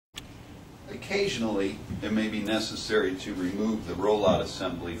occasionally it may be necessary to remove the rollout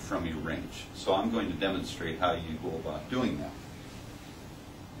assembly from your wrench. So I'm going to demonstrate how you go about doing that.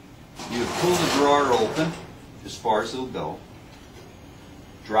 You pull the drawer open as far as it'll go,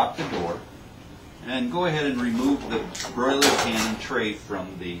 drop the door, and go ahead and remove the broiler can and tray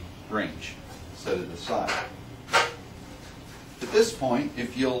from the wrench. Set it aside. At this point,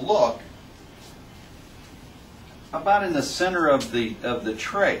 if you'll look, about in the center of the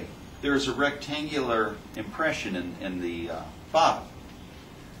tray, there's a rectangular impression in the bottom.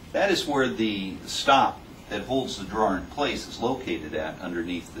 That is where the stop that holds the drawer in place is located at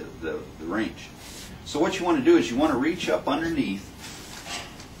underneath the wrench. So what you want to do is you want to reach up underneath,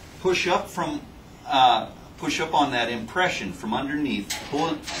 push up on that impression from underneath, pull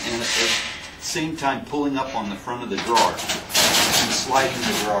it, and at the same time pulling up on the front of the drawer and sliding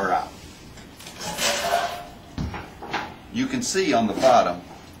the drawer out. You can see on the bottom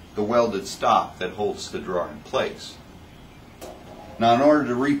the welded stop that holds the drawer in place. Now, in order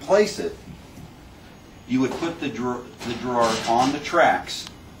to replace it, you would put the drawer on the tracks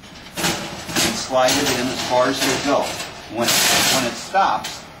and slide it in as far as it'll go. When it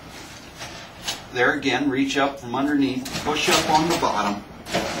stops, there again, reach up from underneath, push up on the bottom,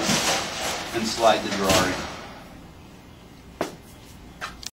 and slide the drawer in.